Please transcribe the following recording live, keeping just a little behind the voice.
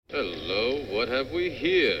Hello, what have we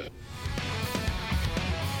here?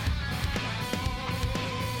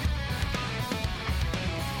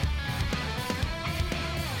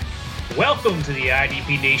 Welcome to the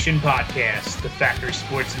IDP Nation podcast, the Factory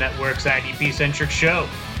Sports Network's IDP-centric show.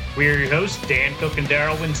 We're your hosts, Dan Cook and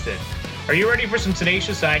Daryl Winston. Are you ready for some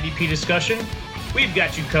tenacious IDP discussion? We've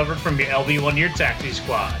got you covered from your LB1 to your taxi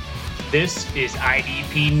squad. This is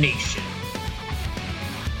IDP Nation.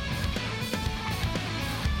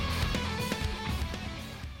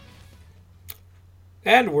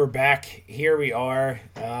 And we're back. Here we are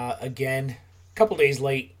again, a couple days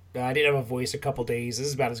late. I didn't have a voice a couple days. This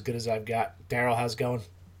is about as good as I've got. Daryl, how's it going?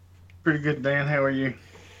 Pretty good, Dan. How are you?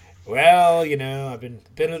 Well, I've been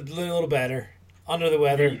a little better. Under the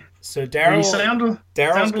weather. So Daryl, you sound a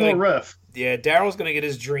little rough. Yeah, Daryl's gonna get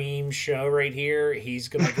his dream show right here. He's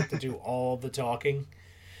gonna get to do all the talking.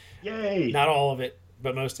 Yay! Not all of it,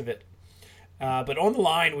 but most of it. But on the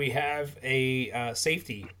line, we have a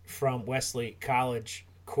safety from Wesley College,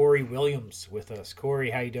 Corey Williams, with us.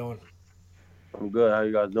 Corey, how you doing? I'm good. How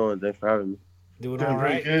you guys doing? Thanks for having me. Doing all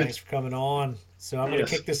right. Thanks for coming on. So I'm gonna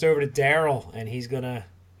kick this over to Daryl, and he's gonna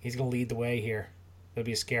lead the way here. That'll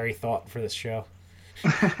be a scary thought for this show.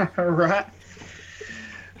 All right.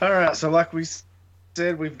 So like we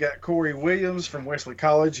said, we've got Corey Williams from Wesley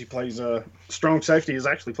College. He plays strong safety. He's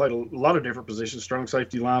actually played a lot of different positions: strong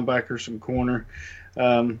safety, linebacker, some corner.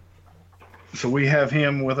 So we have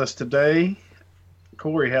him with us today.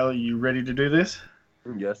 Corey, how are you ready to do this?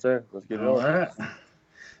 Yes, sir. Let's get it on. All right.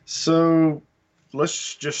 So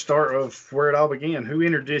let's just start with where it all began. Who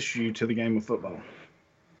introduced you to the game of football?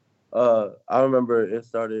 I remember it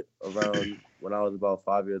started around when I was about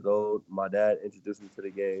 5 years old. My dad introduced me to the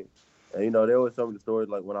game. And, there was some of the stories,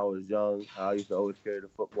 like when I was young, how I used to always carry the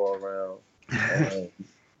football around. And,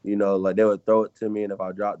 like they would throw it to me, and if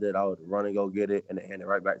I dropped it, I would run and go get it and then hand it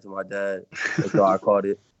right back to my dad until I caught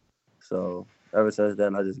it. So ever since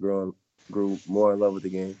then, I just grew more in love with the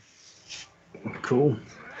game. Cool.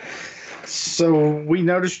 So we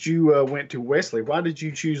noticed you went to Wesley. Why did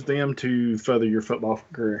you choose them to further your football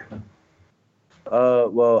career?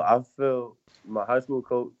 Well, I feel my high school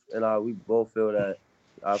coach and we both feel that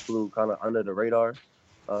I flew kind of under the radar.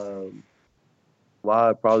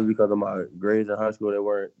 Why? Probably because of my grades in high school. They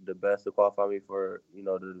weren't the best to qualify me for,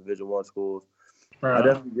 the Division I schools. Right. I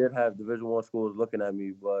definitely did have Division I schools looking at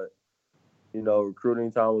me, but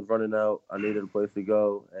recruiting time was running out. I needed a place to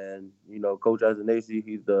go. And, Coach Azanesi,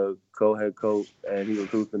 he's the co-head coach, and he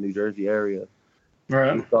recruits the New Jersey area.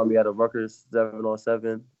 Right. He saw me at a Rutgers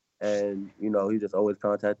 7-on-7, and, he just always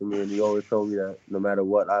contacted me, and he always told me that no matter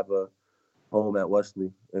what, I have a home at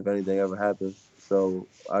Wesley if anything ever happens. So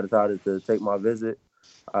I decided to take my visit.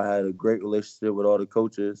 I had a great relationship with all the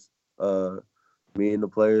coaches. Me and the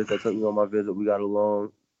players that took me on my visit, we got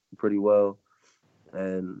along pretty well.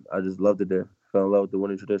 And I just loved it there. Fell in love with the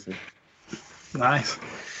winning tradition. Nice.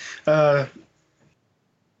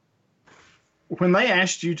 When they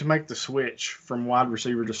asked you to make the switch from wide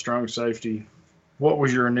receiver to strong safety, what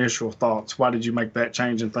was your initial thoughts? Why did you make that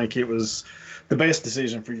change and think it was the best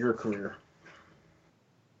decision for your career?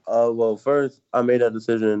 Well, first, I made that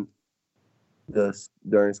decision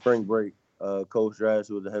during spring break. Coach Drash,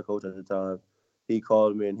 who was the head coach at the time, he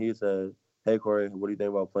called me and he said, "Hey, Corey, what do you think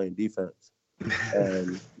about playing defense?"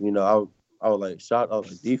 And, I was like shocked. I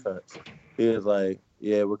was like, defense? He was like,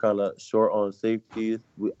 yeah, we're kind of short on safeties.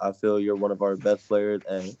 I feel you're one of our best players,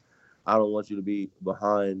 and I don't want you to be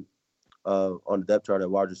behind on the depth chart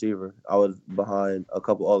at wide receiver. I was behind a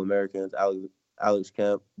couple All-Americans, Alex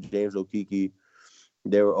Kemp, James Okeke.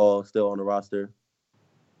 They were all still on the roster.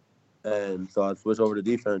 And so I switched over to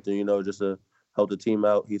defense and, just to help the team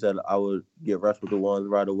out. He said I would get reps with the ones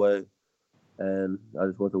right away. And I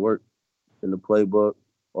just went to work in the playbook,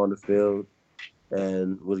 on the field,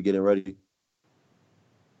 and was getting ready.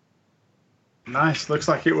 Nice. Looks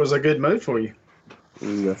like it was a good move for you.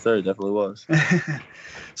 Yes, sir. It definitely was.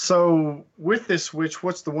 So with this switch,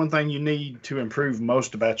 what's the one thing you need to improve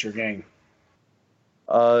most about your game?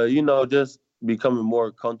 Just becoming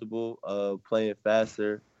more comfortable, playing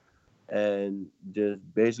faster, and just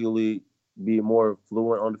basically be more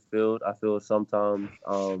fluent on the field. I feel sometimes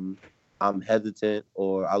I'm hesitant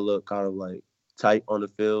or I look kind of like tight on the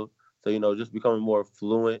field. So, just becoming more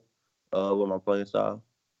fluent with my playing style.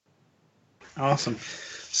 Awesome.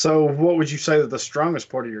 So what would you say that the strongest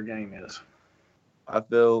part of your game is? I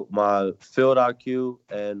feel my field IQ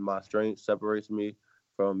and my strength separates me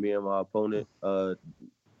from me and my opponent.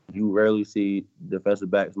 You rarely see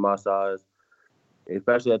defensive backs my size,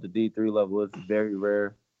 especially at the D3 level. It's very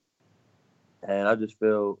rare. And I just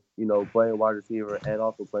feel, playing wide receiver and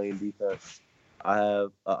also playing defense, I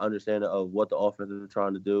have an understanding of what the offenses are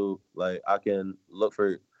trying to do. Like I can look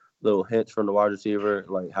for little hints from the wide receiver,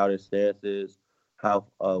 like how their stance is, how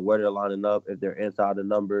where they're lining up, if they're inside the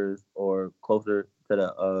numbers or closer to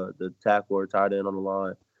the tackle or tight end on the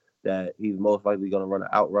line, that he's most likely going to run an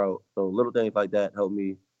out route. So little things like that help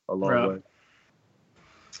me a long way.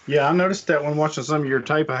 Yeah, I noticed that when watching some of your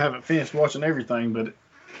tape. I haven't finished watching everything, but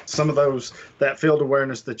some of that field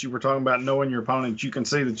awareness that you were talking about, knowing your opponent, you can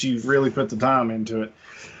see that you've really put the time into it.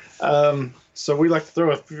 So we like to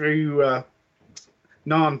throw a few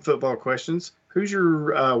non-football questions. What's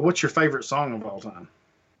your favorite song of all time?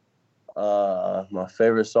 My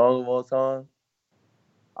favorite song of all time,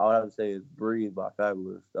 I would have to say is "Breathe" by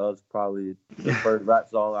Fabulous. That was probably the first rap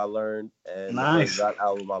song I learned and Nice. the first rap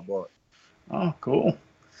album I bought. Oh, cool.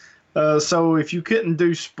 So if you couldn't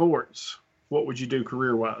do sports, what would you do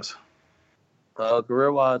career-wise?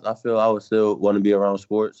 Career-wise, I feel I would still want to be around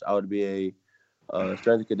sports. I would be a strength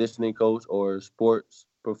and conditioning coach or sports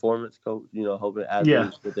performance coach, helping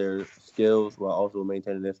athletes with their skills while also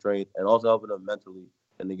maintaining their strength and also helping them mentally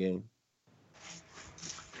in the game.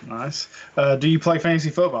 Nice. Do you play fantasy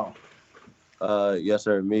football? Yes,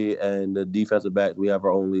 sir. Me and the defensive back, we have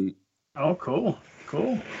our own league. Oh, cool.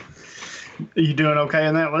 Are you doing okay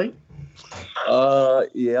in that league?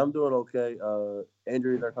 Yeah, I'm doing okay.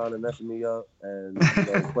 Injuries are kind of messing me up, and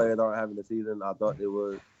players aren't having the season I thought they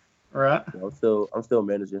would. Right. I'm still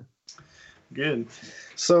managing. Good.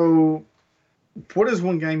 So, what is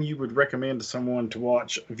one game you would recommend to someone to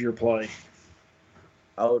watch of your play?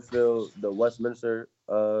 I would feel the Westminster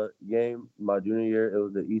game my junior year. It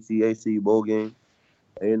was the ECAC bowl game.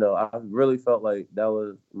 And, I really felt like that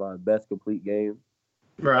was my best complete game.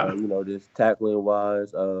 Right. Just tackling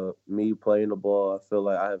wise, me playing the ball. I feel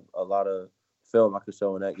like I have a lot of film I could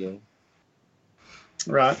show in that game.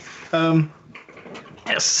 Right.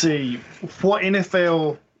 Let's see. What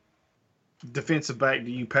NFL defensive back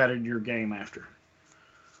do you pattern your game after?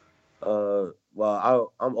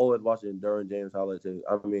 Well, I'm always watching Derwin James highlight tape.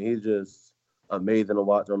 I mean, he's just amazing to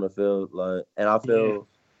watch on the field. Like, and I feel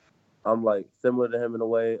I'm like similar to him in a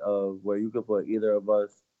way of where you could put either of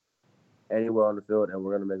us anywhere on the field and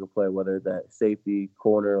we're gonna make a play, whether it's at safety,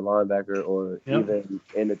 corner, linebacker, or even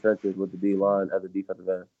in the trenches with the D line as a defensive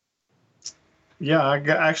end. Yeah, I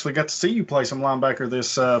actually got to see you play some linebacker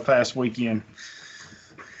this past weekend.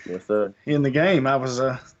 Yes, sir. In the game, I was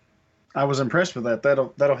impressed with that.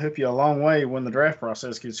 That'll help you a long way when the draft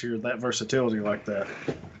process gets here. That versatility like that.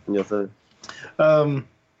 Yes, sir. Who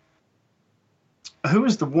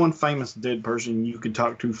is the one famous dead person you could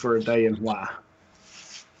talk to for a day and why?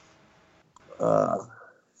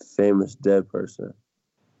 Famous dead person.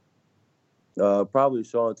 Probably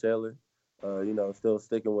Sean Taylor. Still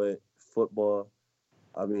sticking with football.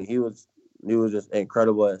 I mean, he was just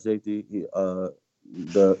incredible at safety.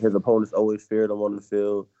 His opponents always feared him on the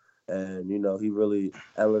field, and he really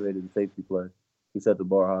elevated the safety play. He set the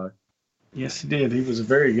bar high. Yes, he did. He was a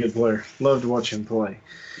very good player. Loved watching him play.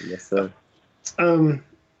 Yes, sir.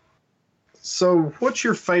 So what's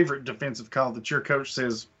your favorite defensive call that your coach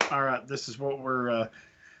says, all right, this is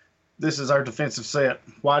our defensive set.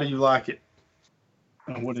 Why do you like it?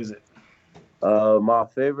 And what is it? My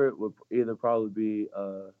favorite would either probably be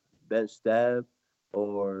bench stab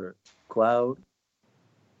or cloud.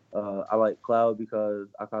 I like cloud because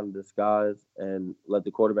I kind of disguise and let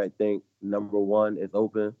the quarterback think number one is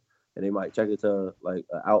open, and they might check it to like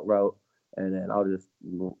an out route, and then I'll just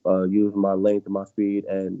use my length and my speed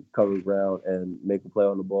and cover ground and make a play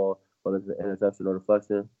on the ball, whether it's an interception or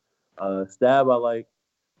deflection. Stab I like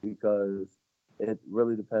because it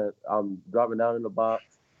really depends. I'm dropping down in the box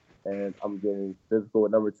and I'm getting physical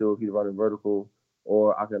with number two if he's running vertical,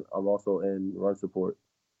 or I'm also in run support.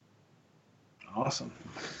 Awesome.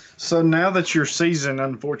 So now that your season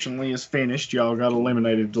unfortunately is finished, y'all got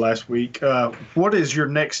eliminated last week. What is your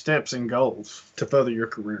next steps and goals to further your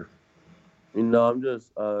career? I'm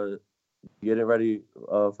just getting ready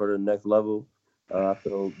for the next level. I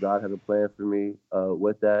feel God has a plan for me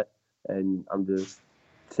with that, and I'm just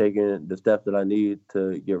taking the steps that I need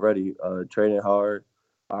to get ready. Training hard.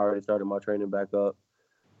 I already started my training back up,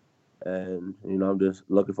 and I'm just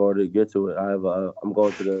looking forward to get to it. I'm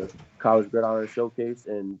going to the College Gridiron Showcase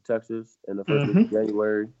in Texas in the first week of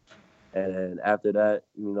January, and after that,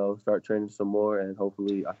 start training some more, and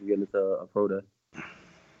hopefully I can get into a pro day.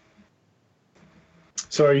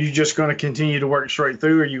 So are you just going to continue to work straight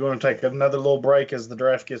through, or are you going to take another little break as the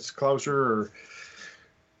draft gets closer?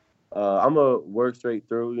 Or I'm going to work straight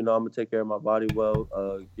through. I'm going to take care of my body well,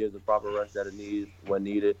 give the proper rest that it needs when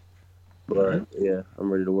needed. But, yeah,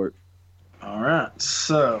 I'm ready to work. All right.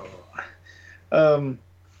 So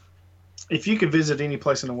If you could visit any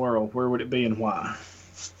place in the world, where would it be and why?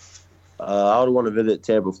 I would want to visit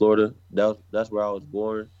Tampa, Florida. That's where I was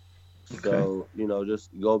born. Okay. So, just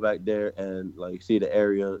go back there and like see the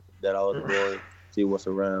area that I was born, see what's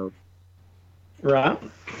around. Right.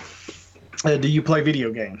 Do you play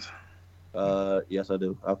video games? Yes, I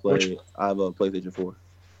do. I have a PlayStation 4.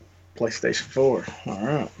 PlayStation 4. All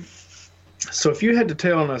right. So if you had to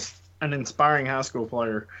tell us an inspiring high school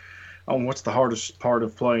player on what's the hardest part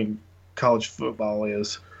of playing college football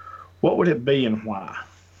is, what would it be and why?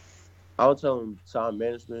 I would tell him time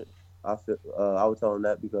management. I would tell him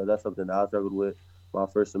that because that's something that I struggled with my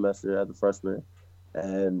first semester as a freshman.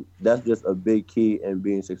 And that's just a big key in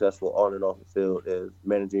being successful on and off the field is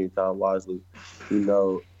managing your time wisely.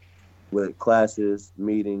 With classes,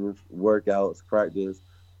 meetings, workouts, practice,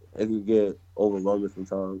 it can get overwhelming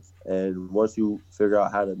sometimes. And once you figure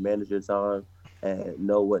out how to manage your time and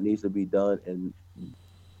know what needs to be done and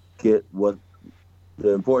get what the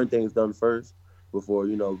important things done first before,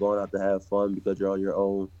 going out to have fun because you're on your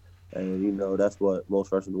own. And, that's what most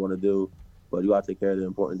freshmen want to do. But you got to take care of the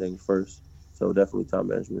important things first. So definitely time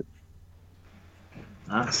management.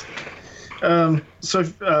 Nice. So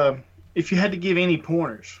if you had to give any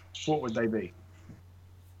pointers, what would they be?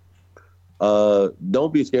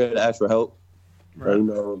 Don't be scared to ask for help. Right.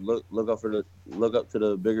 Look up to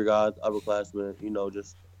the bigger guys, upperclassmen.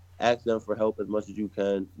 Just ask them for help as much as you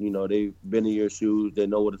can. They've been in your shoes, they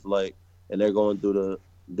know what it's like, and they're going through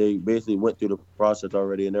they basically went through the process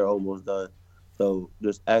already, and they're almost done. So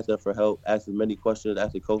just ask them for help. Ask as many questions.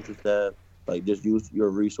 Ask the coaching staff. Like just use your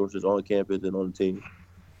resources on campus and on the team.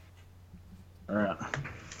 All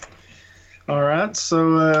right.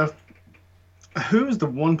 So, who's the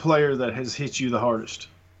one player that has hit you the hardest?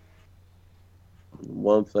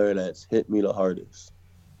 One player that's hit me the hardest.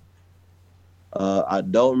 I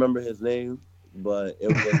don't remember his name, but it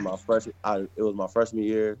was my freshman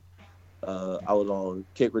year. I was on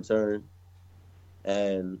kick return,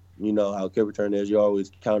 and you know how kick return is. You're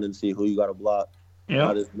always counting to see who you got to block. Yeah.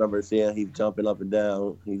 I just remember seeing he's jumping up and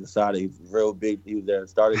down. He decided he's real big. He was there,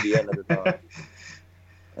 started the end of the time.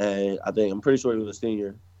 And I'm pretty sure he was a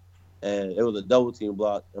senior. And it was a double team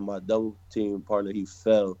block, and my double team partner, he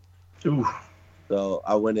fell. Ooh. So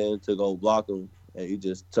I went in to go block him, and he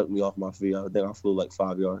just took me off my feet. I think I flew like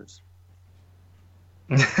 5 yards.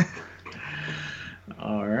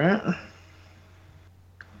 All right.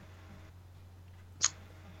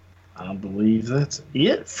 I believe that's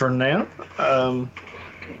it for now.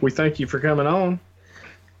 We thank you for coming on.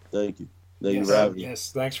 Thank you. Thank you for having me.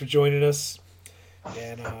 Yes, thanks for joining us.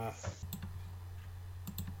 And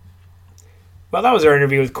well, that was our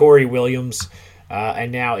interview with Corey Williams.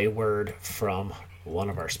 And now a word from one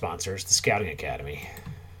of our sponsors, the Scouting Academy.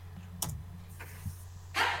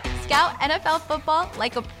 Scout NFL football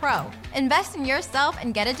like a pro. Invest in yourself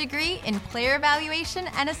and get a degree in player evaluation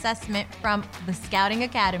and assessment from the Scouting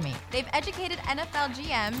Academy. They've educated NFL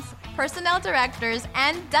GMs, personnel directors,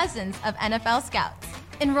 and dozens of NFL scouts.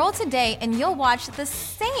 Enroll today and you'll watch the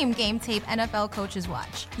same game tape NFL coaches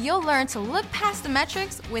watch. You'll learn to look past the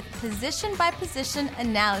metrics with position-by-position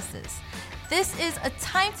analysis. This is a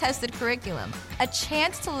time-tested curriculum, a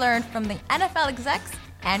chance to learn from the NFL execs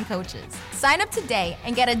and coaches. Sign up today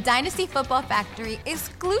and get a Dynasty Football Factory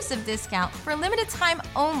exclusive discount for limited time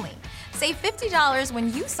only. Save $50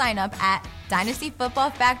 when you sign up at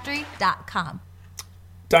dynastyfootballfactory.com.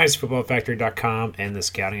 dynastyfootballfactory.com and the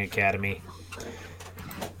Scouting Academy.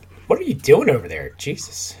 What are you doing over there?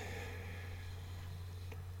 Jesus.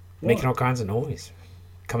 Making all kinds of noise.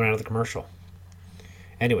 Coming out of the commercial.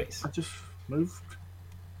 Anyways. I just moved.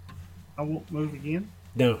 I won't move again.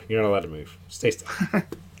 No, you're not allowed to move. Stay still.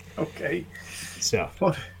 Okay. So,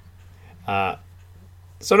 What?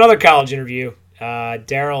 so another college interview.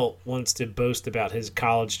 Daryl wants to boast about his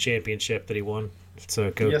college championship that he won.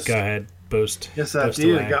 So go ahead, boast. Yes, I boast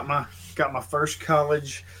did. away. I got my first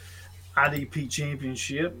college IDP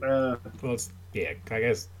championship. Well, it's, yeah, I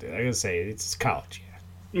guess say it's college.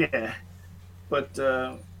 Yeah. Yeah, but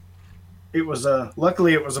it was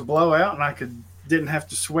luckily it was a blowout, and didn't have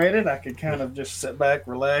to sweat it. I could kind of just sit back,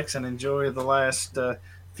 relax, and enjoy the last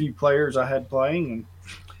few players I had playing, and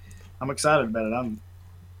I'm excited about it. I'm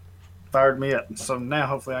fired me up. So now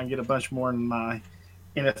hopefully I can get a bunch more in my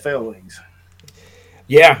NFL leagues.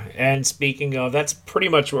 Yeah, and speaking of, that's pretty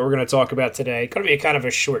much what we're going to talk about today. It's going to be kind of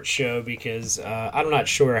a short show because I'm not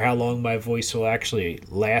sure how long my voice will actually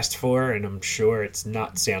last for, and I'm sure it's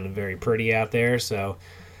not sounding very pretty out there. So,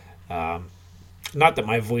 not that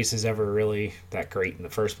my voice is ever really that great in the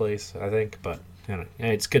first place, I think, but you know,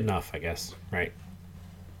 it's good enough, I guess, right?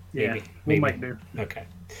 Yeah, Maybe. we'll make do. Okay.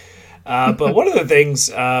 But one of the things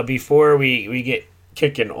before we get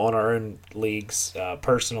kicking on our own leagues,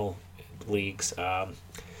 personal leagues,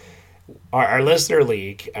 our listener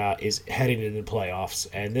league is heading into the playoffs,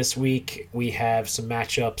 and this week we have some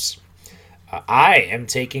matchups. I am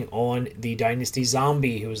taking on the Dynasty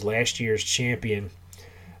Zombie, who was last year's champion,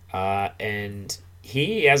 and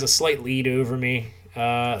he has a slight lead over me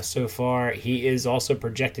so far. He is also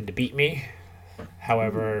projected to beat me.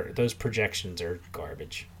 However, those projections are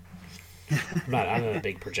garbage. I'm not a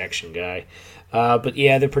big projection guy. But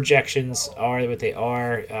yeah, the projections are what they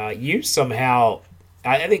are. You somehow,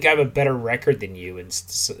 I think I have a better record than you,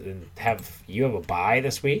 and have a bye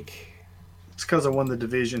this week? It's because I won the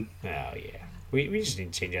division. Oh, yeah. We just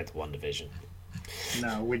need to change that to one division.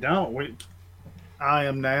 No, we don't. I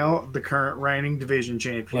am now the current reigning division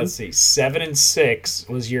champion. Let's see. 7-6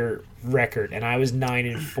 was your record, and I was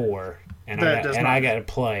 9-4, and I got to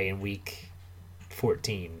play in week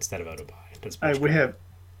 14 instead of out of bye. Hey, we have,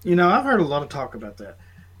 I've heard a lot of talk about that,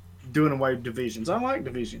 doing away with divisions. I like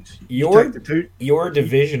divisions. Your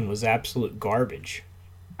division was absolute garbage.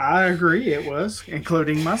 I agree, it was,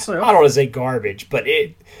 including myself. I don't want to say garbage, but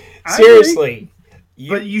seriously.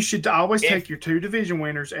 But you should always take your 2 division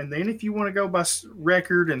winners, and then if you want to go by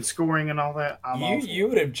record and scoring and all that, you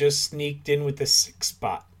would have just sneaked in with the 6th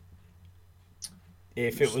spot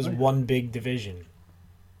if it was one big division.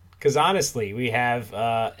 Because honestly, we have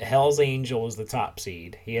Hell's Angel is the top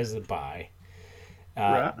seed. He has the bye.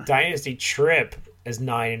 Right. Dynasty Trip is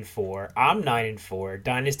 9-4. I'm 9-4.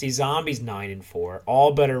 Dynasty Zombies 9-4.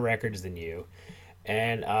 All better records than you.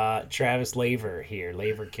 And Travis Laver here,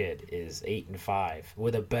 Laver Kid, is 8-5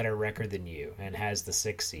 with a better record than you and has the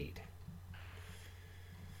 6th seed.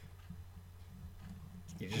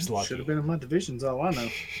 You're just lucky. Should have been in my divisions, all I know.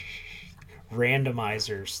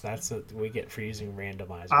 Randomizers. That's what we get for using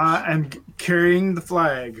randomizers. I am carrying the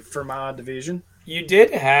flag for my division. You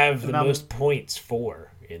did have the most points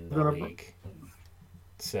for in the league.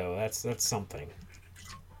 So that's something.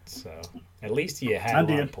 So at least you had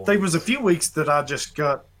a lot of points. There was a few weeks that I just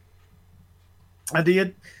got. I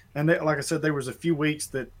did. And like I said, there was a few weeks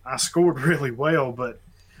that I scored really well, but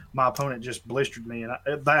my opponent just blistered me. And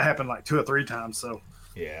that happened like 2 or 3 times. So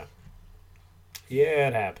yeah. Yeah,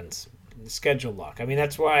 it happens. Schedule luck. I mean,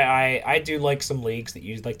 that's why I do like some leagues that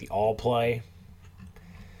use like the all play,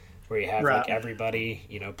 where you have like everybody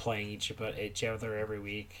playing each other every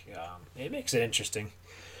week. It makes it interesting.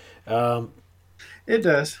 It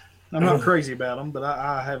does. I'm not crazy about them, but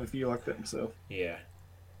I have a few like that myself. Yeah.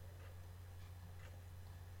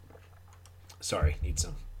 Sorry, need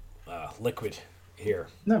some liquid here.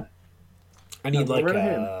 No. I need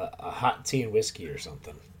a hot tea and whiskey or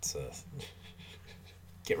something.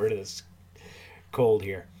 Get rid of this cold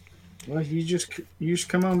here. Well, you just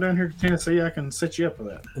come on down here to Tennessee. I can set you up with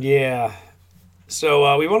that. Yeah.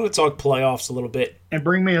 So we wanted to talk playoffs a little bit. And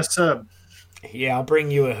bring me a sub. Yeah, I'll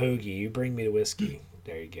bring you a hoagie. You bring me the whiskey.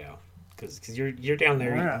 There you go. Because you're down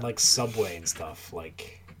there eating like Subway and stuff.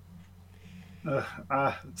 Like,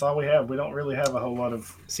 that's all we have. We don't really have a whole lot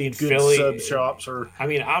of good Philly sub shops. I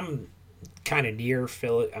mean, I'm kind of near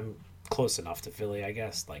Philly. I'm close enough to Philly, I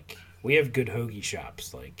guess. Like, we have good hoagie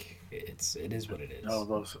shops. Like, it is what it is. Oh,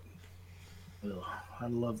 those. I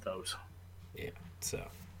love those. Yeah. So,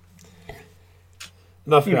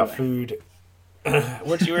 enough about food.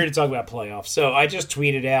 What you were to talk about playoffs. So I just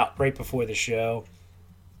tweeted out right before the show.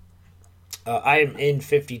 I am in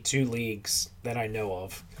 52 leagues that I know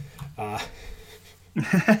of.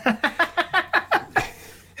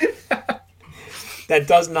 That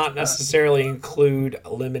does not necessarily include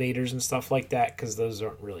eliminators and stuff like that, because those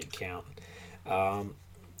don't really count.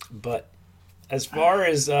 But as far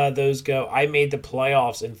as those go, I made the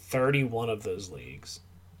playoffs in 31 of those leagues.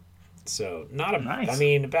 So not a, nice. I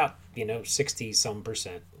mean, about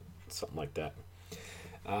 60% something like that.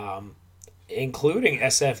 Including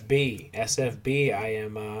SFB. SFB, I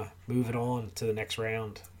am moving on to the next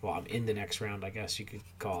round. Well, I'm in the next round, I guess you could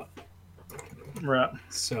call it. Right.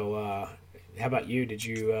 So, how about you? Did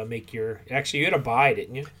you make your... Actually, you had a bye,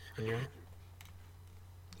 didn't you? In your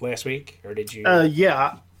last week? Or did you...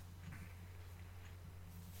 Yeah.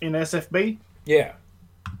 In SFB? Yeah.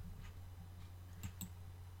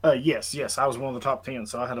 Yes. I was one of the top 10,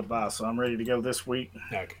 so I had a bye, so I'm ready to go this week.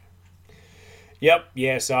 Okay. Yep.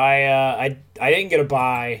 Yeah. So I didn't get a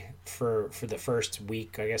bye for the first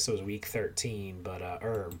week. I guess it was week 13, but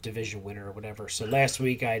or division winner or whatever. So last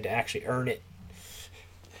week I had to actually earn it,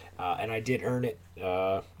 and I did earn it.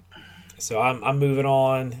 So I'm moving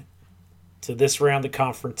on to this round of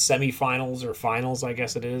conference semifinals or finals. I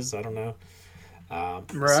guess it is. I don't know.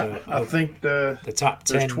 Right. So I think the top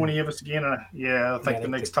 10. There's 20 of us again. I think the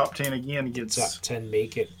next top 10 again gets top 10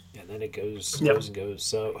 make it, and then it goes Yep. goes and goes.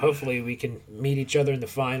 So hopefully we can meet each other in the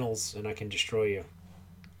finals, and I can destroy you.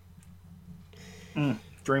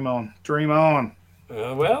 Dream on. Dream on.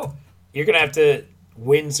 Well, you're gonna have to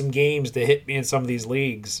win some games to hit me in some of these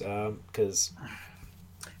leagues, because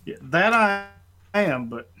Yeah, that I am,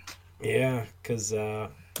 but because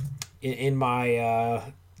in my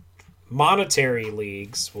monetary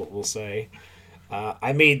leagues, we'll say,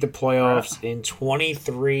 I made the playoffs in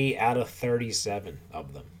 23 out of 37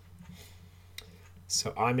 of them.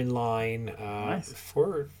 So I'm in line Nice.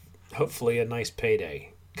 for hopefully a nice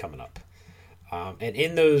payday coming up. And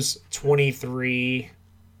in those 23,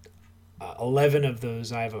 11 of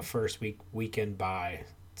those I have a first weekend bye.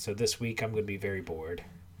 So this week I'm going to be very bored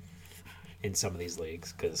in some of these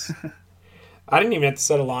leagues because I didn't even have to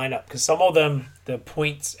set a lineup because some of them, the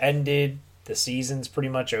points ended, the season's pretty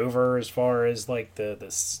much over as far as like the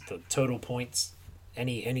total points,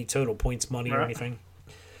 any total points money or Right. anything.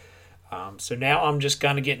 So now I'm just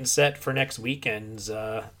kind of getting set for next weekends.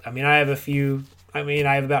 I have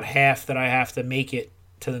about half that I have to make it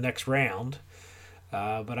to the next round.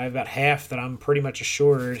 But I have about half that I'm pretty much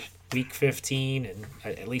assured week 15 and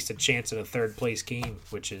at least a chance at a third place game,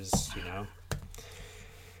 which is,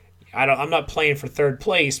 I'm not playing for third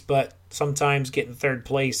place, but sometimes getting third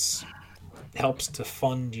place helps to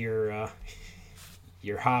fund your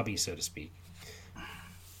hobby, so to speak.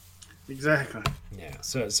 exactly. Yeah.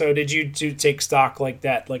 So did you take stock like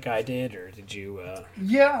that, like I did, or did you?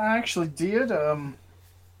 Yeah, I actually did. It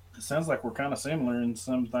sounds like we're kind of similar in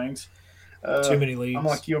some things. Too many leagues. I'm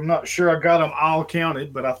like you. I'm not sure I got them all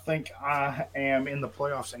counted, but I think I am in the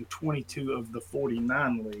playoffs in 22 of the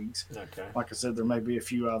 49 leagues. Okay. Like I said, there may be a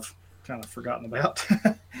few I've kind of forgotten about.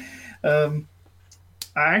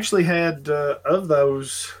 I actually had of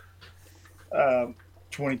those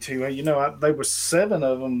 22. There was 7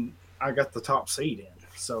 of them. I got the top seed in,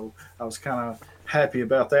 so I was kind of happy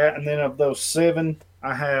about that. And then of those 7,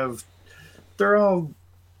 they're all,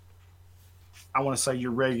 I want to say your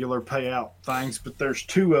regular payout things, but there's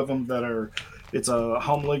 2 of them that it's a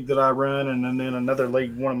home league that I run, and then another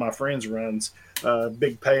league one of my friends runs,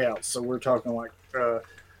 big payouts. So we're talking like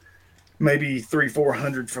maybe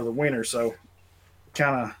 300-400 for the winner. So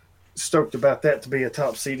kind of stoked about that to be a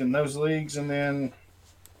top seed in those leagues. And then,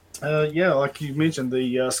 like you mentioned,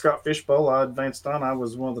 the Scott Fish Bowl I advanced on. I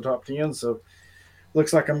was one of the top 10. So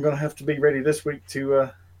looks like I'm going to have to be ready this week to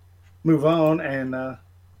move on. And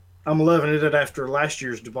I'm loving it after last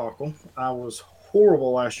year's debacle. I was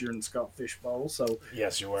horrible last year in the Scott Fish Bowl. So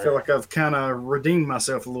Yes, you were. I feel like I've kind of redeemed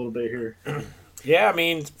myself a little bit here. Yeah,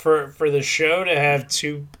 for the show to have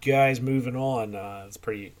 2 guys moving on, it's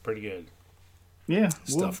pretty good Yeah.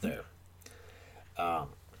 stuff there.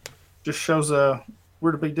 Just shows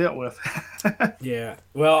where to be dealt with. Yeah.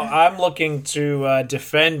 Well, I'm looking to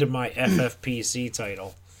defend my FFPC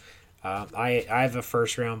title. I have a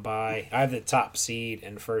first round bye. I have the top seed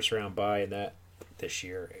and first round bye in that this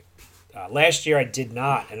year. Last year I did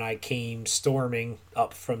not, and I came storming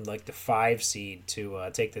up from like the 5 seed to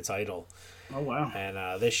take the title. Oh, wow.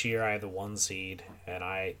 And this year I have the 1 seed, and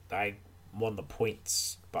I won the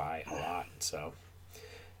points by a lot. So,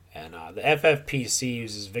 and the FFPC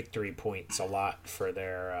uses victory points a lot for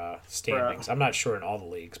their standings. Right. I'm not sure in all the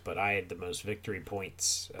leagues, but I had the most victory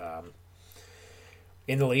points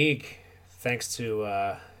in the league, thanks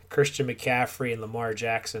to Christian McCaffrey and Lamar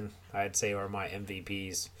Jackson. I'd say are my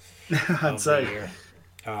MVPs. I'd say.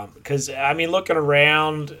 Because looking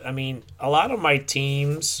around, a lot of my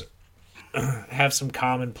teams have some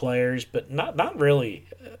common players, but not really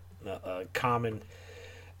common.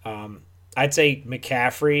 I'd say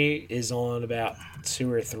McCaffrey is on about 2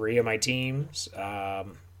 or 3 of my teams.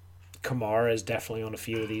 Kamara is definitely on a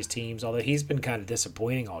few of these teams, although he's been kind of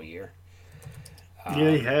disappointing all year.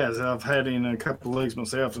 Yeah, he has. I've had him in a couple of leagues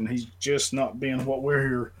myself, and he's just not being what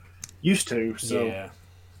we're used to. So. Yeah.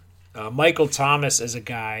 Michael Thomas is a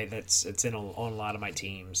guy that's on a lot of my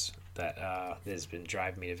teams that has been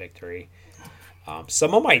driving me to victory.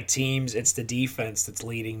 Some of my teams, it's the defense that's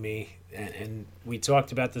leading me, and we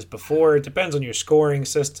talked about this before. It depends on your scoring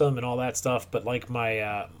system and all that stuff, but like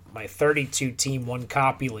my 32 team 1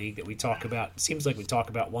 copy league that we talk about, it seems like we talk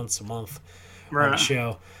about once a month on the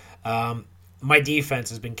show. My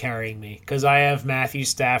defense has been carrying me because I have Matthew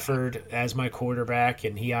Stafford as my quarterback,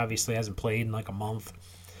 and he obviously hasn't played in like a month.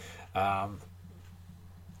 I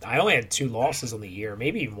only had 2 losses on the year,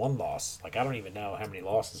 maybe even 1 loss. Like, I don't even know how many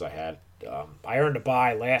losses I had. I earned a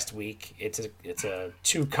bye last week. It's a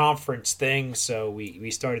 2 conference thing, so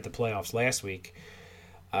we started the playoffs last week.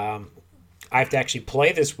 I have to actually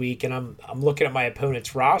play this week, and I'm looking at my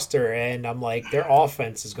opponent's roster, and I'm like, their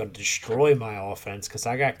offense is going to destroy my offense because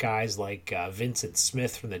I got guys like Vincent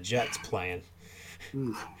Smith from the Jets playing.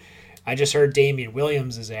 I just heard Damian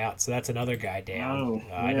Williams is out, so that's another guy down.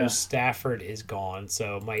 I know Stafford is gone,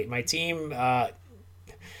 so my team. I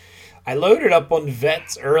loaded up on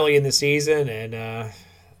vets early in the season, and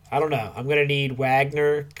I don't know. I'm going to need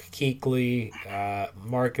Wagner, Kuechly,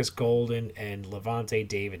 Marcus Golden, and Levante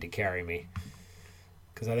David to carry me.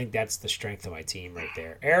 Because I think that's the strength of my team right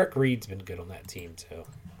there. Eric Reed's been good on that team too.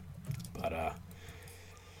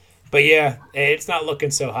 But yeah, it's not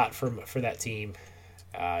looking so hot for that team.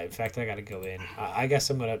 In fact, I got to go in. I guess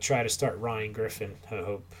I'm going to try to start Ryan Griffin. I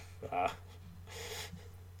hope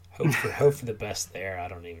for the best there. I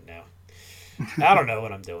don't even know. I don't know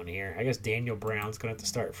what I'm doing here. I guess Daniel Brown's going to have to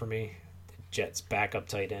start for me. The Jets backup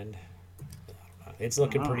tight end. It's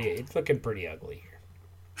looking pretty ugly here.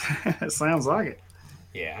 It sounds like it.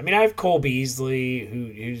 Yeah, I mean, I have Cole Beasley,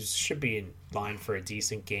 who should be in line for a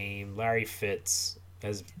decent game. Larry Fitz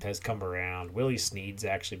has come around. Willie Snead's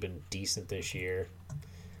actually been decent this year.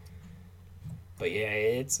 But yeah,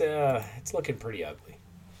 it's looking pretty ugly.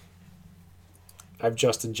 I have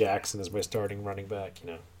Justin Jackson as my starting running back,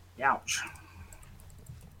 Ouch.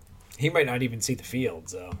 He might not even see the field,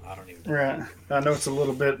 so I don't even know. Right. I know it's a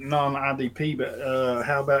little bit non-IDP, but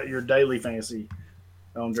how about your daily fantasy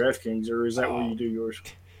on DraftKings, or is that where you do yours?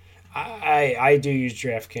 I do use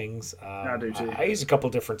DraftKings. I do too. I use a couple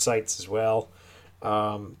different sites as well.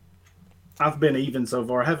 I've been even so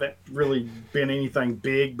far. I haven't really been anything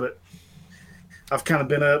big, but I've kind of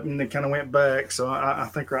been up and then kind of went back. So I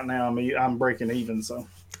think right now I'm breaking even. So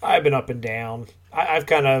I've been up and down. I've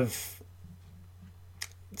kind of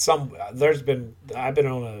I've been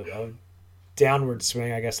on a downward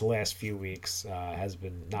swing. I guess the last few weeks has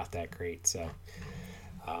been not that great. So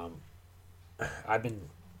I've been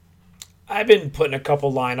putting a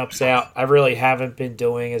couple lineups out. I really haven't been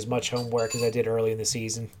doing as much homework as I did early in the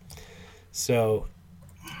season. So,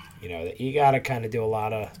 you got to kind of do a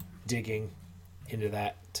lot of digging into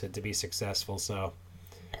that to be successful. So,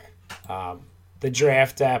 the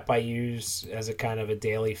draft app I use as a kind of a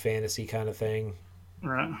daily fantasy kind of thing.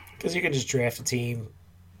 Right. Because you can just draft a team.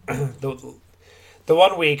 The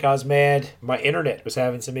 1 week I was mad. My internet was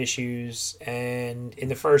having some issues. And in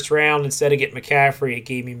the first round, instead of getting McCaffrey, it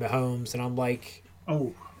gave me Mahomes. And I'm like,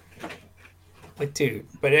 oh. Like, dude.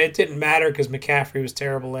 But it didn't matter because McCaffrey was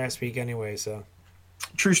terrible last week anyway, so.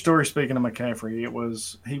 True story, speaking of McCaffrey,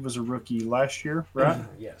 he was a rookie last year, right?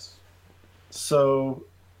 Yes. So,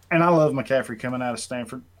 and I love McCaffrey coming out of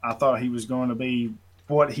Stanford. I thought he was going to be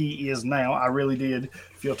what he is now. I really did.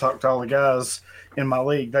 If you'll talk to all the guys in my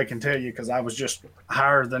league, they can tell you because I was just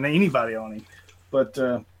higher than anybody on him. But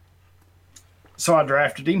so I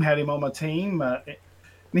drafted him, had him on my team. And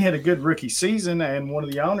he had a good rookie season, and one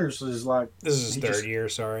of the owners is like, this is his third year,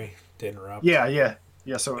 sorry to interrupt. Yeah.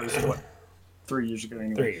 So it was 3 years ago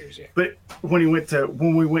anyway. 3 years, yeah. But when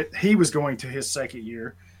he was going to his second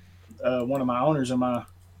year, one of my owners in my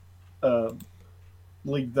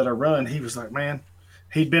league that I run, he was like, man,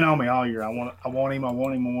 he'd been on me all year. I want him,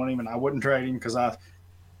 and I wouldn't trade him because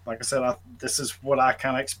this is what I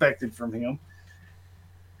kind of expected from him.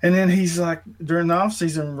 And then he's like, during the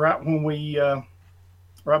offseason,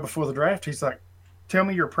 right before the draft, he's like, tell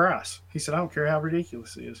me your price. He said, I don't care how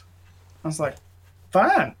ridiculous it is. I was like,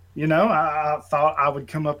 fine. I thought I would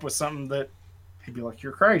come up with something that he'd be like,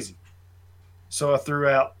 you're crazy. So I threw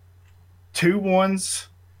out 2 ones.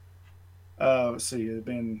 Let's see,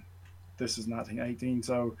 this is 1918,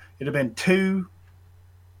 so it'd have been 2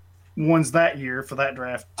 ones that year for that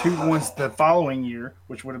draft, 2 ones the following year,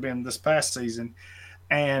 which would have been this past season,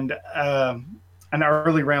 and an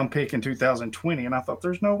early round pick in 2020. And I thought,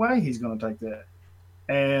 there's no way he's going to take that.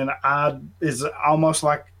 And it's almost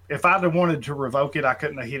like if I'd have wanted to revoke it, I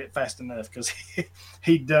couldn't have hit it fast enough because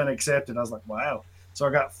he'd done accepted. I was like, wow. So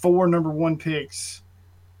I got 4 number 1 picks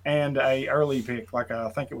and a early pick, like I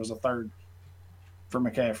think it was a third for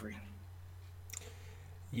McCaffrey.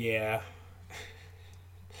 Yeah.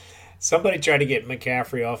 Somebody tried to get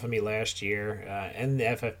McCaffrey off of me last year in the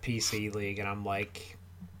FFPC league, and I'm like,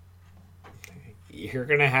 you're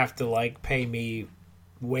going to have to, pay me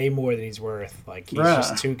way more than he's worth. He's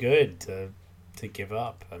just too good to give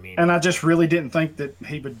up. I mean, and I just really didn't think that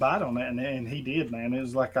he would bite on that, and he did, man. It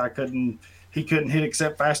was like he couldn't hit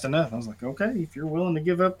accept fast enough. I was like, okay, if you're willing to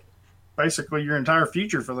give up basically your entire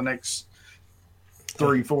future for the next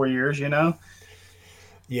 3-4 years,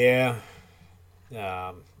 Yeah.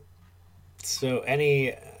 So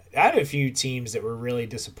I had a few teams that were really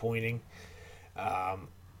disappointing.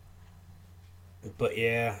 But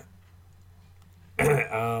yeah,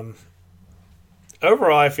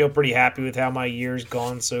 Overall, I feel pretty happy with how my year's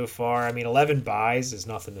gone so far. I mean, 11 buys is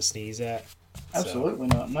nothing to sneeze at. Absolutely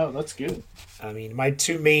not. No, that's good. I mean, my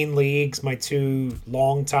two main leagues, my two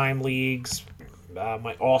long-time leagues,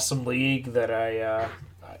 my awesome league that I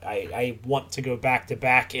want to go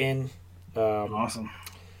back-to-back in. Awesome.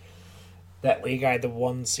 That league, I had the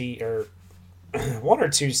 1 seed, or 1 or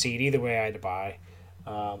 2 seed, either way I had to buy.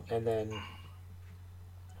 And then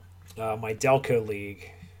my Delco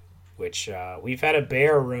league, which we've had a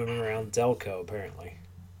bear roaming around Delco, apparently.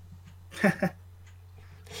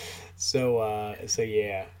 So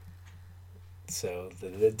yeah. So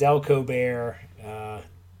the Delco Bear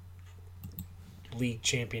League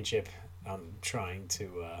Championship, I'm trying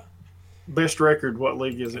to... Best record, what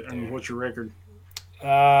league is it, and what's your record?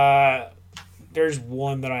 There's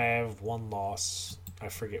one that I have 1 loss. I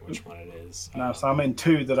forget which one it is. No, so I'm in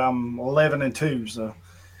 2 that I'm 11-2, so...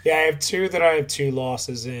 Yeah, I have 2 that I have 2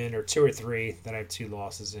 losses in, or 2 or 3 that I have 2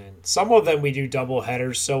 losses in. Some of them we do double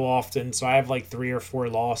headers so often, so I have like 3 or 4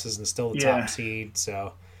 losses and still the top seed.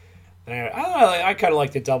 So I kind of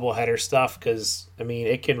like the double header stuff because, I mean,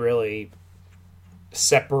 it can really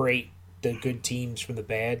separate the good teams from the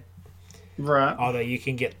bad. Right. Although you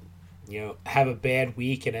can get, have a bad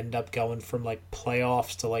week and end up going from like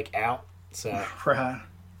playoffs to like out. So right.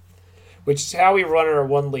 Which is how we run our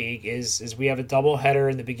one league is we have a double header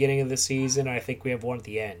in the beginning of the season. And I think we have one at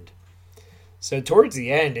the end. So towards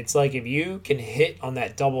the end, it's like if you can hit on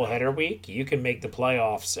that double header week, you can make the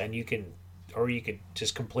playoffs, and you could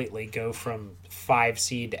just completely go from 5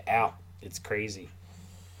 seed to out. It's crazy.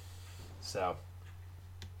 So,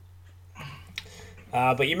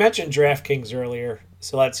 but you mentioned DraftKings earlier,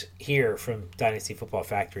 so let's hear from Dynasty Football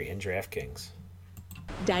Factory and DraftKings.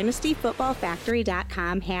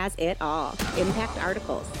 DynastyFootballFactory.com has it all. Impact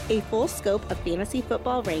articles, a full scope of fantasy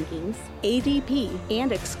football rankings, ADP,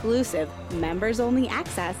 and exclusive members-only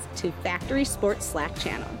access to Factory Sports Slack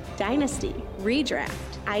channel. Dynasty, Redraft,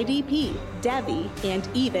 IDP, Devi, and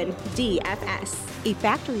even DFS. A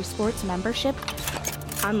Factory Sports membership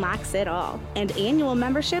unlocks it all. And annual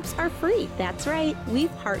memberships are free. That's right.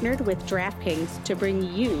 We've partnered with DraftKings to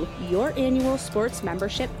bring you your annual sports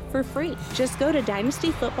membership for free. Just go to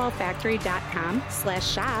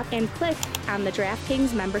dynastyfootballfactory.com/shop and click on the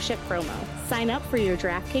DraftKings membership promo. Sign up for your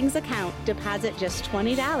DraftKings account, deposit just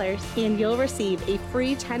 $20, and you'll receive a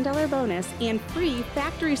free $10 bonus and free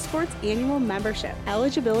Factory Sports annual membership.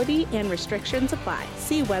 Eligibility and restrictions apply.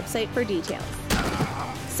 See website for details.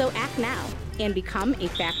 So act now and become a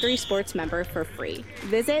Factory Sports member for free.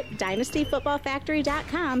 Visit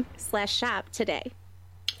dynastyfootballfactory.com/shop today.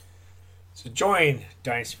 So join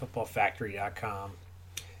dynastyfootballfactory.com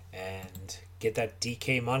and get that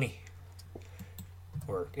DK money.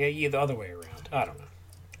 Or the other way around. I don't know.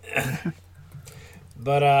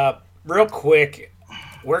 But real quick,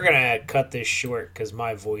 we're going to cut this short because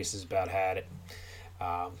my voice has about had it.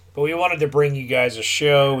 But we wanted to bring you guys a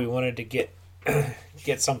show. We wanted to get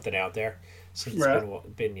something out there. Since it's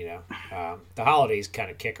been the holidays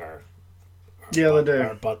kind of kick our they do.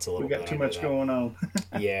 Our butts a little bit. We got too much going on.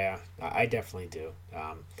 Yeah, I definitely do.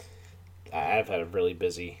 I've had a really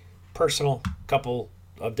busy personal couple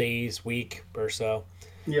of days, week or so.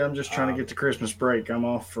 Yeah, I'm just trying to get to Christmas break. I'm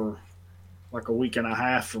off for like a week and a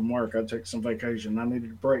half from work. I took some vacation. I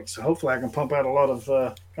needed a break, so hopefully I can pump out a lot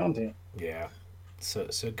of content. Yeah. So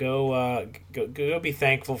go be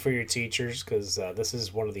thankful for your teachers because this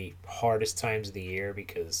is one of the hardest times of the year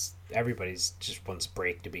because everybody's just wants a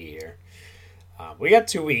break to be here. We got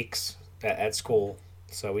 2 weeks at school,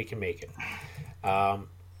 so we can make it.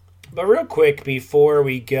 But real quick, before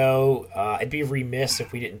we go, I'd be remiss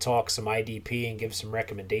if we didn't talk some IDP and give some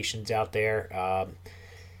recommendations out there.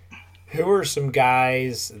 Who are some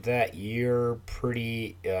guys that you're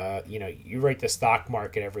pretty, you rate the stock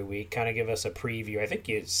market every week? Kind of give us a preview. I think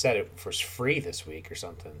you said it was free this week or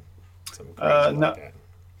something. Something crazy like that.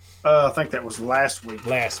 I think that was last week.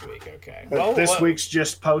 Last week, okay. Well, this week's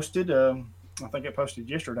just posted. I think it posted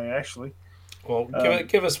yesterday, actually. Well,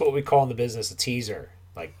 give us what we call in the business a teaser.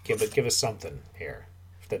 Like, give us something here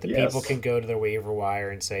that the people can go to their waiver wire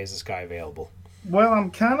and say, is this guy available?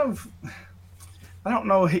 Well, I don't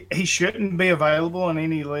know. He shouldn't be available in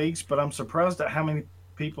any leagues, but I'm surprised at how many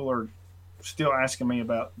people are still asking me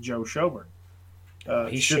about Joe Schobert.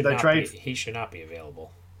 He should not be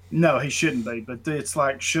available. No, he shouldn't be. But it's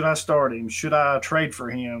like, should I start him? Should I trade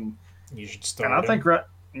for him? You should start him. And I think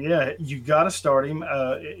you got to start him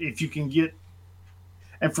if you can get.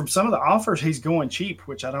 And from some of the offers, he's going cheap,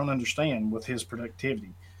 which I don't understand with his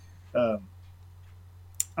productivity.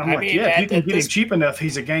 I'm if you can get him cheap enough,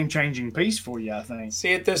 he's a game-changing piece for you, I think.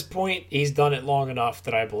 See, at this point, he's done it long enough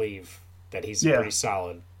that I believe that he's a pretty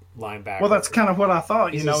solid linebacker. Well, that's kind of what I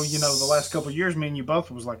thought. You know, the last couple of years, me and you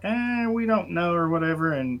both was like, we don't know or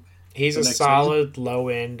whatever. And he's a solid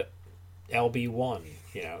low-end LB1.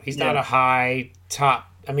 You know, he's not a high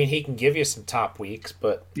top. I mean, he can give you some top weeks,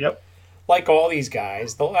 but like all these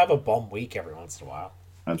guys, they'll have a bum week every once in a while.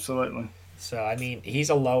 Absolutely. So, I mean, he's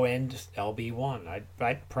a low-end LB1.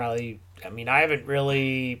 I'd probably... I mean, I haven't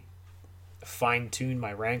really fine-tuned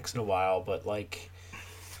my ranks in a while, but, like,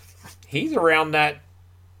 he's around that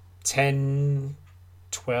 10,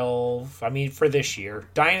 12... I mean, for this year.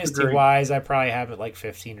 Dynasty-wise, I probably have it, like,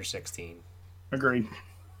 15 or 16. Agreed.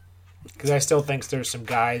 Because I still think there's some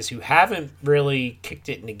guys who haven't really kicked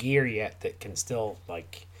it into gear yet that can still,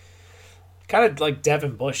 like... Kind of like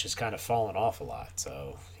Devin Bush has kind of fallen off a lot.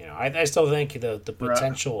 So, you know, I still think the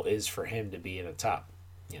potential is for him to be in the top,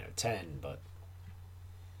 10, but.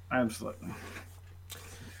 Absolutely.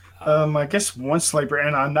 I guess one sleeper,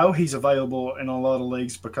 and I know he's available in a lot of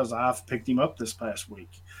leagues because I've picked him up this past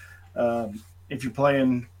week. If you're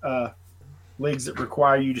playing leagues that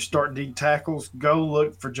require you to start D tackles, go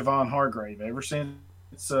look for Javon Hargrave. Ever since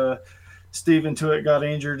Steven Tuitt got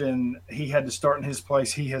injured and he had to start in his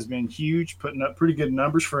place, he has been huge, putting up pretty good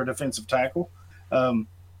numbers for a defensive tackle.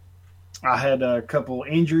 I had a couple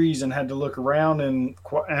injuries and had to look around, and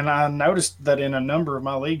I noticed that in a number of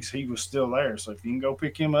my leagues he was still there. So if you can go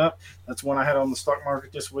pick him up, that's one I had on the stock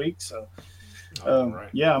market this week. So,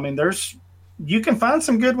 I mean, you can find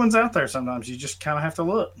some good ones out there sometimes. You just kind of have to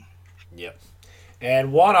look. Yep.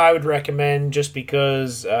 And one I would recommend, just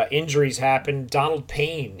because injuries happen, Donald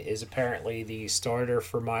Payne is apparently the starter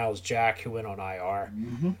for Miles Jack, who went on IR.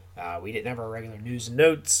 Mm-hmm. We didn't have our regular news and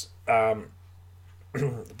notes,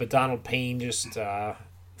 but Donald Payne just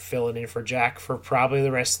filling in for Jack for probably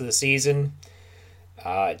the rest of the season.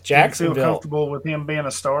 Jacksonville. Do you feel comfortable with him being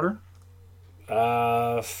a starter?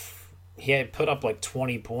 He had put up like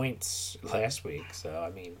 20 points last week, so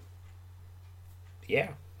I mean,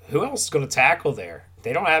 yeah. Who else is going to tackle there?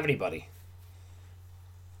 They don't have anybody.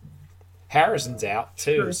 Harrison's out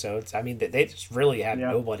too, so they just really have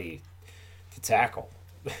nobody to tackle.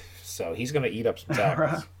 So he's going to eat up some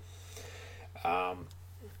tackles.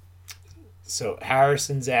 So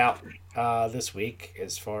Harrison's out this week,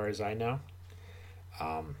 as far as I know.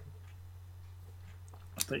 I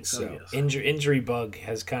think so. Yes. Injury bug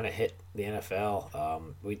has kind of hit the NFL.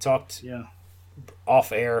 We talked.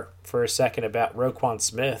 Off air for a second about Roquan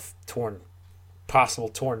Smith, possible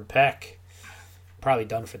torn pec, probably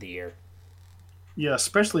done for the year. Yeah,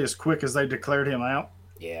 especially as quick as they declared him out.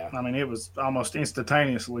 Yeah. I mean, it was almost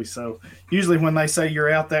instantaneously. So usually when they say you're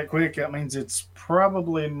out that quick, that means it's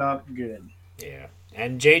probably not good. Yeah.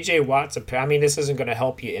 And J.J. Watt's, I mean, this isn't going to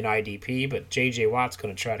help you in IDP, but J.J. Watt's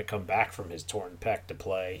going to try to come back from his torn pec to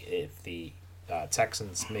play if the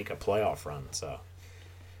Texans make a playoff run, so.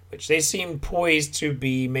 Which they seem poised to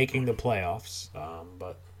be making the playoffs,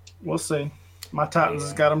 but we'll see. My Titans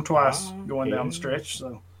has got them twice going down the stretch,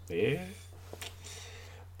 so yeah.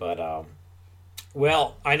 But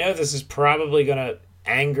well, I know this is probably going to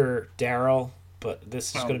anger Daryl, but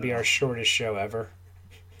this is going to be our shortest show ever.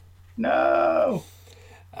 No.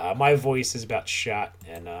 My voice is about shot,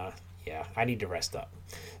 and I need to rest up.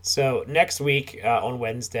 So next week on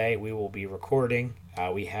Wednesday we will be recording.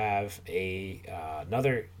 We have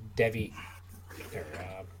another Devi,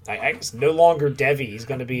 I guess no longer Devi. He's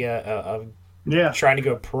going to be trying to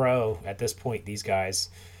go pro at this point. These guys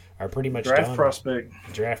are pretty much draft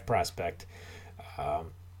prospect.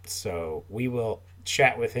 So we will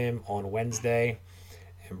chat with him on Wednesday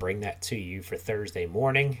and bring that to you for Thursday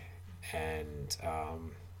morning. And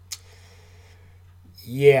I'm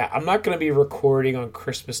not going to be recording on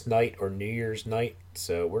Christmas night or New Year's night,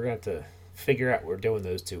 so we're going to have to figure out what we're doing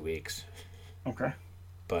those 2 weeks. Okay.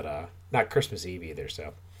 But not Christmas Eve either,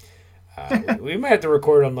 so we might have to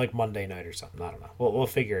record on like Monday night or something. I don't know. We'll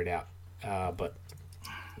figure it out. But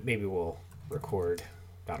maybe we'll record.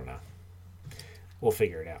 I don't know. We'll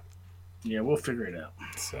figure it out. Yeah, we'll figure it out.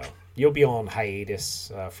 So you'll be on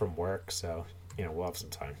hiatus from work, so we'll have some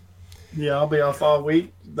time. Yeah, I'll be off all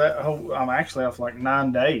week. I'm actually off like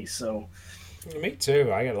 9 days. So. Me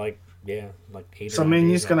too. I got like 8. So me and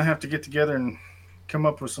you's gonna have to get together and come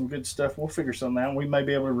up with some good stuff. We'll figure something out. We may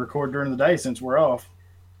be able to record during the day since we're off.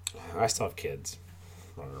 I still have kids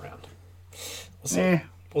running around. We'll see.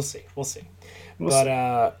 We'll see.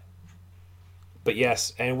 But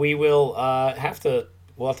yes, and we will have to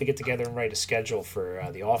get together and write a schedule for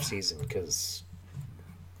the off season, because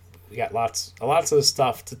we got lots of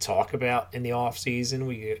stuff to talk about in the off season.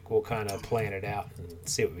 We'll kind of plan it out and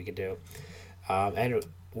see what we can do, and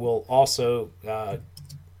we'll also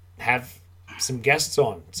have some guests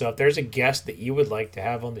on. So if there's a guest that you would like to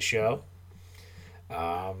have on the show,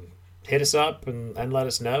 hit us up and let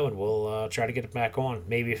us know, and we'll try to get it back on.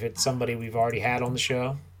 Maybe if it's somebody we've already had on the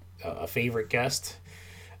show, a favorite guest.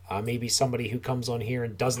 Maybe somebody who comes on here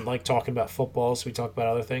and doesn't like talking about football, so we talk about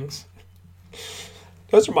other things.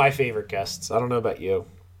 Those are my favorite guests. I don't know about you.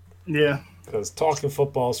 Yeah. Because talking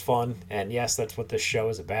football is fun, and yes, that's what this show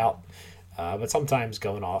is about. But sometimes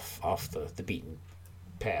going off the beaten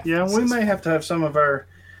path. Yeah, we may have to have some of our.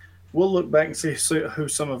 We'll look back and see who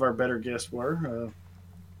some of our better guests were.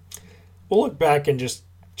 We'll look back and just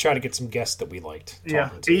try to get some guests that we liked. Yeah,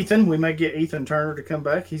 Ethan. We may get Ethan Turner to come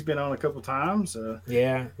back. He's been on a couple times.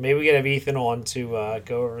 Yeah, maybe we could have Ethan on to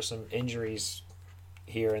go over some injuries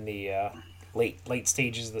here in the late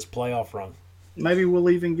stages of this playoff run. Maybe we'll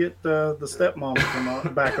even get the stepmom to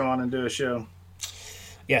come back on and do a show.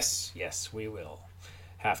 Yes, we will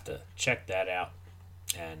have to check that out,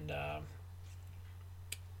 and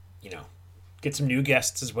get some new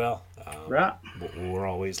guests as well. Right. We're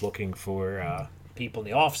always looking for people in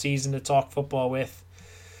the off season to talk football with.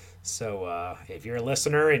 So if you're a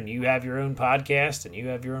listener and you have your own podcast and you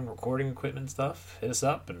have your own recording equipment and stuff, hit us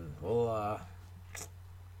up and we'll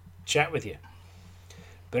chat with you.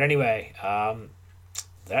 But anyway,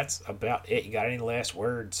 that's about it. You got any last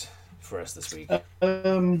words for us this week?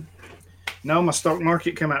 No, my stock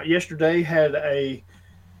market came out yesterday, had a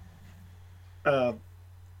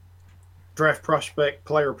draft prospect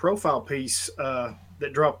player profile piece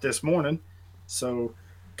that dropped this morning. So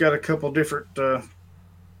got a couple different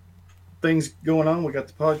things going on. We got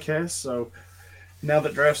the podcast. So now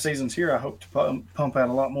that draft season's here, I hope to pump out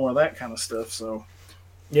a lot more of that kind of stuff. So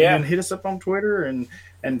yeah, hit us up on Twitter and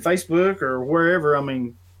Facebook or wherever. I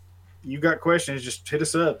mean, you got questions, just hit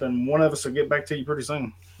us up, and one of us will get back to you pretty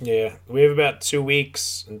soon. Yeah, we have about 2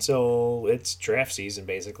 weeks until it's draft season,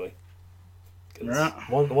 basically. Right.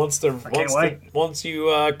 Once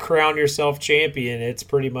you crown yourself champion, it's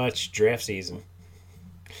pretty much draft season.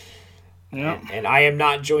 Yeah. And I am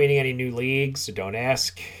not joining any new leagues, so don't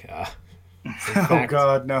ask.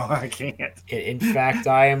 God, no, I can't. In fact,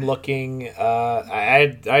 I am looking.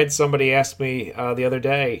 I had somebody ask me the other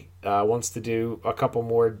day wants to do a couple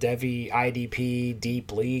more Devi IDP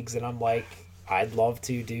deep leagues, and I'm like, I'd love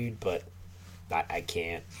to, dude, but I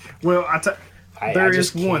can't. Well, there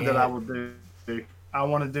is one can't. that I would do. I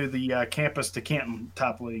want to do the campus to Canton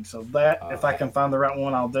type league. So that, if I can find the right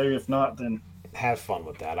one, I'll do. If not, then have fun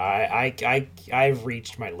with that. I've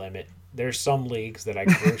reached my limit. There's some leagues that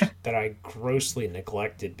I grossly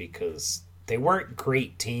neglected because they weren't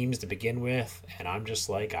great teams to begin with, and I'm just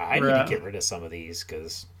like, I need to get rid of some of these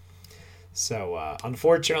because. So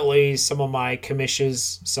unfortunately, some of my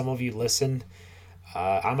commissions, some of you listen.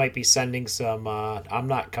 I might be sending some. I'm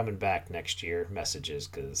not coming back next year messages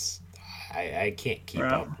because I can't keep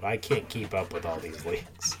up. I can't keep up with all these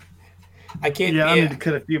leagues. I can't. Yeah, I need to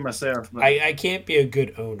cut a few myself. But... I can't be a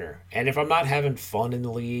good owner, and if I'm not having fun in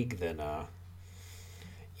the league, then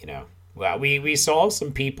well, we saw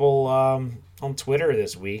some people on Twitter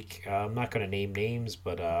this week. I'm not going to name names,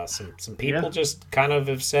 but some people just kind of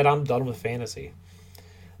have said, "I'm done with fantasy,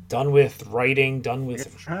 done with writing, done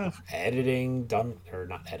with editing, done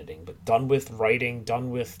with writing,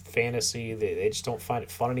 done with fantasy. They just don't find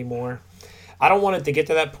it fun anymore." I don't want it to get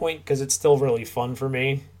to that point because it's still really fun for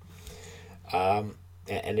me. And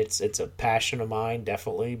it's a passion of mine,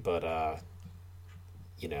 definitely, but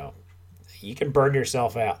you can burn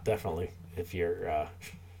yourself out, definitely, if you're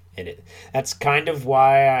in it. That's kind of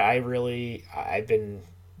why I've been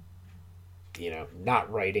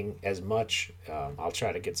not writing as much. I'll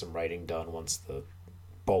try to get some writing done once the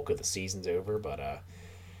bulk of the season's over, but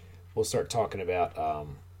we'll start talking about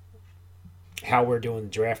how we're doing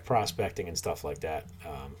draft prospecting and stuff like that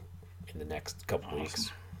in the next couple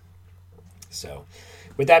weeks. So,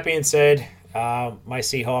 with that being said, my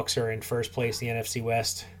Seahawks are in first place in the NFC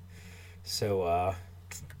West. So,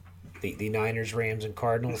 the Niners, Rams, and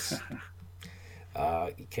Cardinals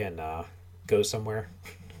can go somewhere.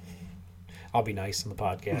 I'll be nice on the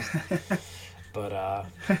podcast. But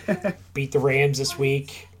beat the Rams this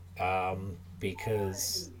week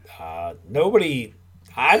because nobody...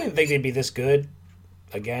 I didn't think they'd be this good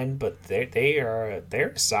again, but they're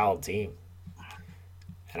a solid team.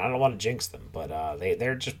 And I don't want to jinx them, but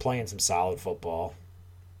they're just playing some solid football,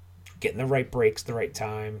 getting the right breaks the right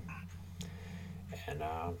time, and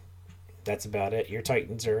that's about it. Your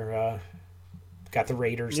Titans are got the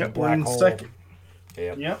Raiders in the black hole. Second.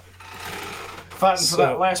 Yep. fighting for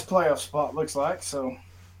that last playoff spot, looks like. So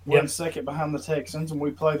we're Yep. in second behind the Texans, and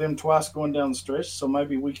we play them twice going down the stretch. So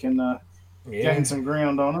maybe we can gain some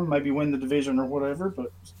ground on them, maybe win the division or whatever.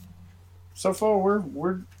 But so far,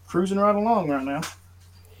 we're cruising right along right now.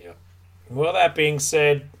 Yep. Well, that being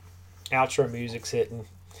said, outro music's hitting.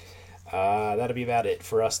 That'll be about it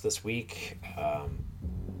for us this week.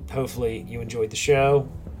 Hopefully you enjoyed the show.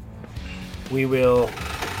 We will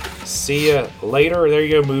see you later. There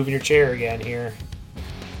you go, moving your chair again here.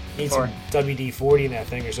 Need some WD-40 in that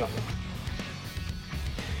thing or something.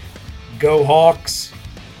 Go Hawks.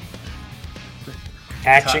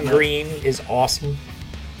 Action Green is awesome.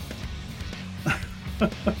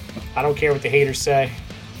 I don't care what the haters say.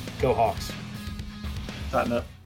 Go Hawks. Tighten up.